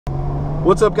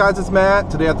What's up, guys? It's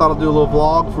Matt. Today I thought I'd do a little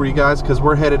vlog for you guys because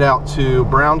we're headed out to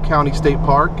Brown County State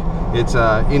Park. It's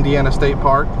Indiana State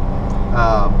Park.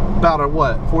 About a,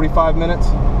 what, 45 minutes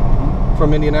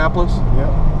from Indianapolis?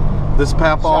 Yep. This is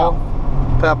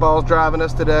Papaw's driving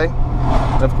us today.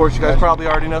 And of course, you guys probably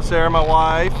already know Sarah, my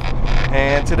wife.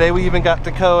 And today we even got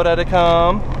Dakota to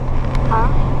come.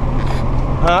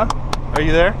 Huh? Are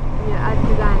you there? Yeah, I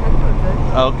designed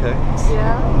headphones. Okay.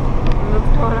 Yeah.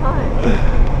 What's going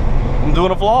on? I'm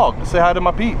doing a vlog to say hi to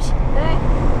my peeps. Hey.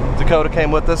 Dakota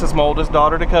came with us. It's my oldest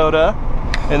daughter, Dakota.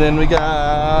 And then we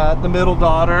got the middle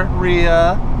daughter,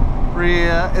 Rhea.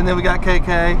 And then we got KK.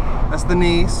 That's the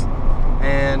niece.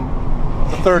 And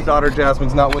the third daughter,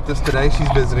 Jasmine's not with us today. She's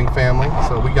visiting family.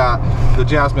 So we got the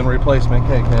Jasmine replacement,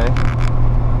 KK.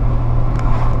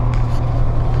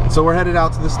 So we're headed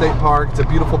out to the state park. It's a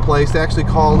beautiful place. They actually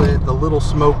call it the Little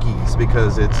Smokies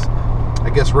because it's, I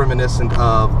guess, reminiscent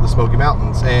of the Smoky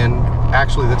Mountains. And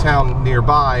actually the town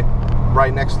nearby,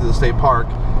 right next to the state park,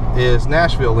 is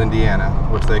Nashville, Indiana,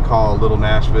 which they call Little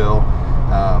Nashville.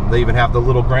 They even have the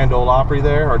Little Grand Ole Opry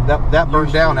there. Or that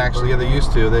burned down, actually. Yeah, they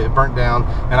used to. It burnt down,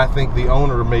 and I think the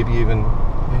owner maybe even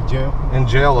in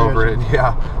jail over it.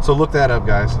 Yeah, so look that up,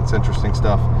 guys. It's interesting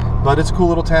stuff. But it's a cool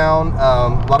little town.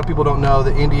 A lot of people don't know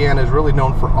that Indiana is really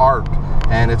known for art,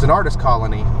 and it's an artist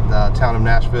colony, the town of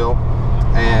Nashville.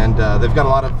 And they've got a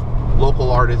lot of local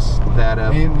artists that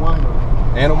have... And winery.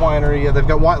 And a winery. Yeah, they've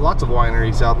got lots of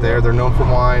wineries out there. They're known for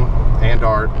wine and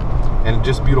art and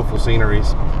just beautiful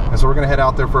sceneries. And so we're going to head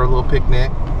out there for a little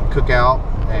picnic, cookout,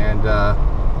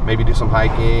 and maybe do some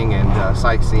hiking and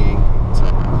sightseeing. So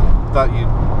thought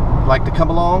you'd like to come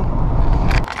along.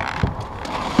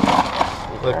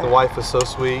 Look, the wife is so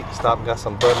sweet. Stopped and got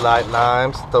some Bud Light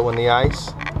limes, throw in the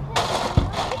ice.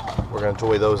 We're going to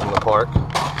enjoy those in the park.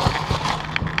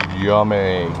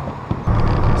 Yummy.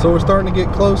 So we're starting to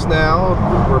get close now.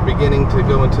 We're beginning to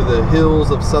go into the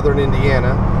hills of southern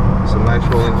Indiana. Some nice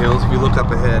rolling hills. If you look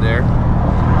up ahead there.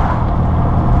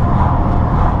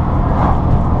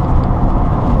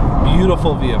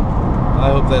 Beautiful view.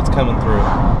 I hope that's coming through.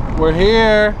 We're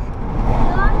here.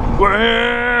 We're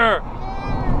here.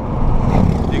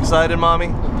 You excited, Mommy?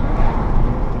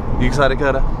 You excited,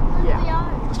 Coda?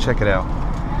 Yeah. Let's check it out.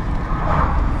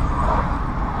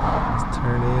 Let's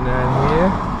turn in right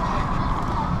here.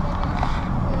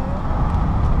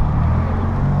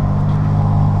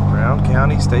 Brown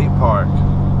County State Park.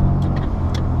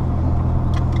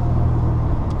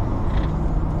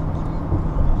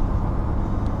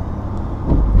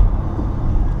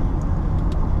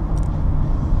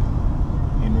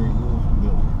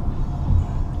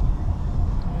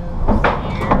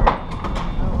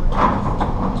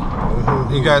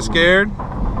 You guys scared? You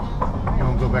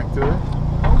want to go back to it?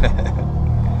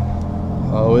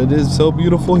 Oh, it is so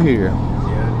beautiful here.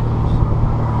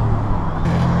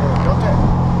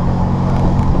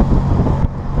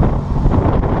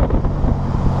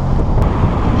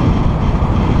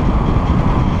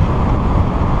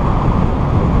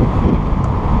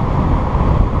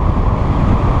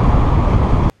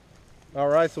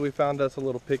 Alright, so we found us a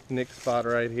little picnic spot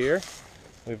right here.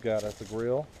 We've got us a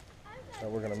grill that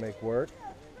we're going to make work.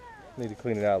 Need to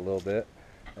clean it out a little bit.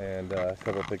 And a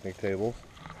couple of picnic tables.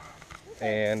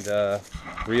 And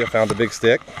Rhea found a big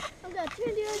stick.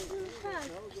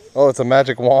 Oh, it's a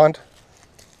magic wand?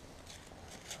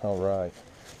 Alright.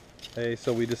 Hey,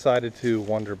 so we decided to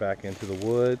wander back into the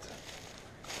woods.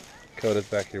 Coda's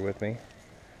back here with me.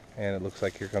 And it looks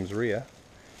like here comes Rhea.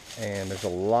 And there's a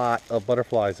lot of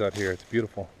butterflies out here. It's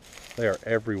beautiful. They are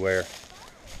everywhere.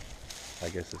 I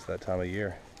guess it's that time of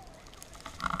year.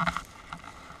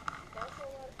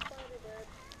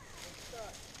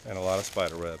 And a lot of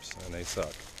spider webs, and they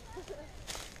suck.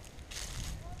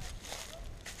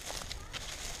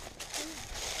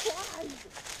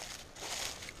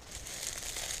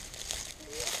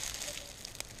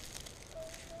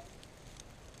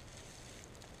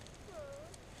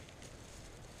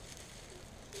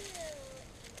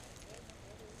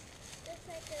 It's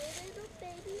like a little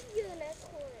baby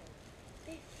unicorn.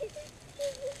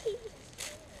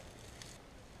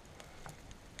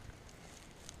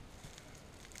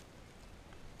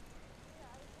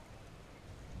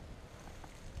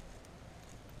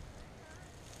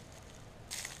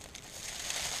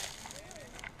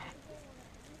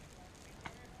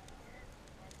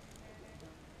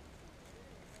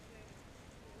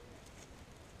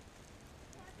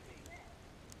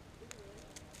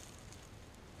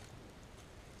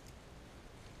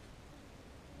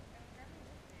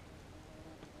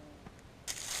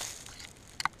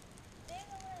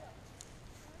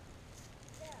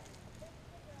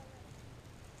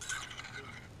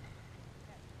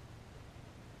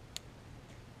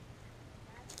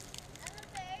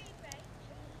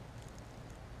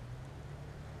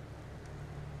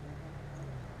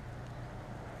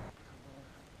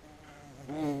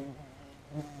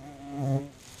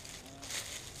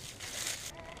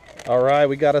 All right,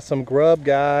 we got us some grub,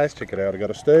 guys. Check it out. I got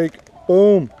a steak.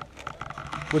 Boom.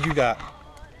 What you got?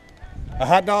 A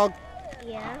hot dog?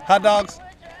 Yeah. Hot dogs?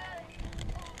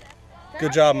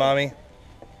 Good job, Mommy.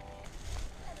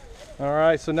 All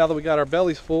right, so now that we got our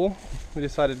bellies full, we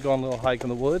decided to go on a little hike in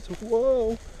the woods.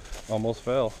 Whoa, almost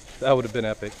fell. That would have been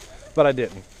epic, but I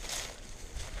didn't.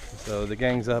 So the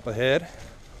gang's up ahead.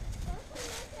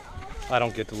 I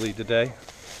don't get to lead today,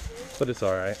 but it's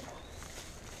all right.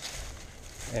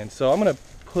 And so I'm gonna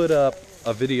put up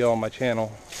a video on my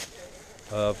channel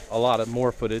of a lot of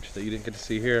more footage that you didn't get to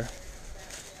see here,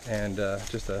 and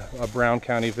just a Brown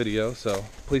County video. So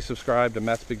please subscribe to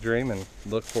Matt's Big Dream and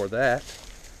look for that.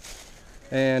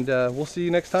 And we'll see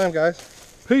you next time, guys.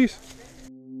 Peace.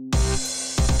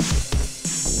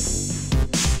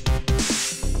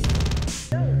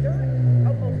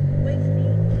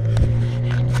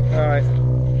 All right,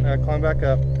 climb back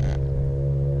up.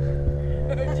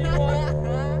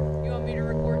 You want me to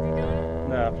record you doing it?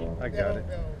 No, I got it.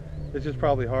 It's just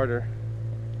probably harder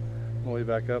on the way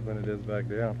back up than it is back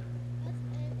down.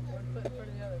 One foot in front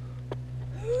of the other.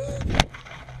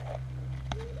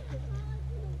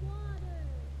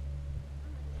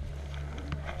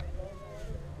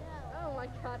 Oh my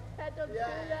God, Dad, don't do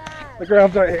that. The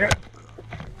ground's right here.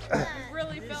 You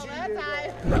really fell that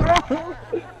time.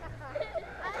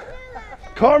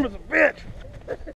 Karma's a bitch.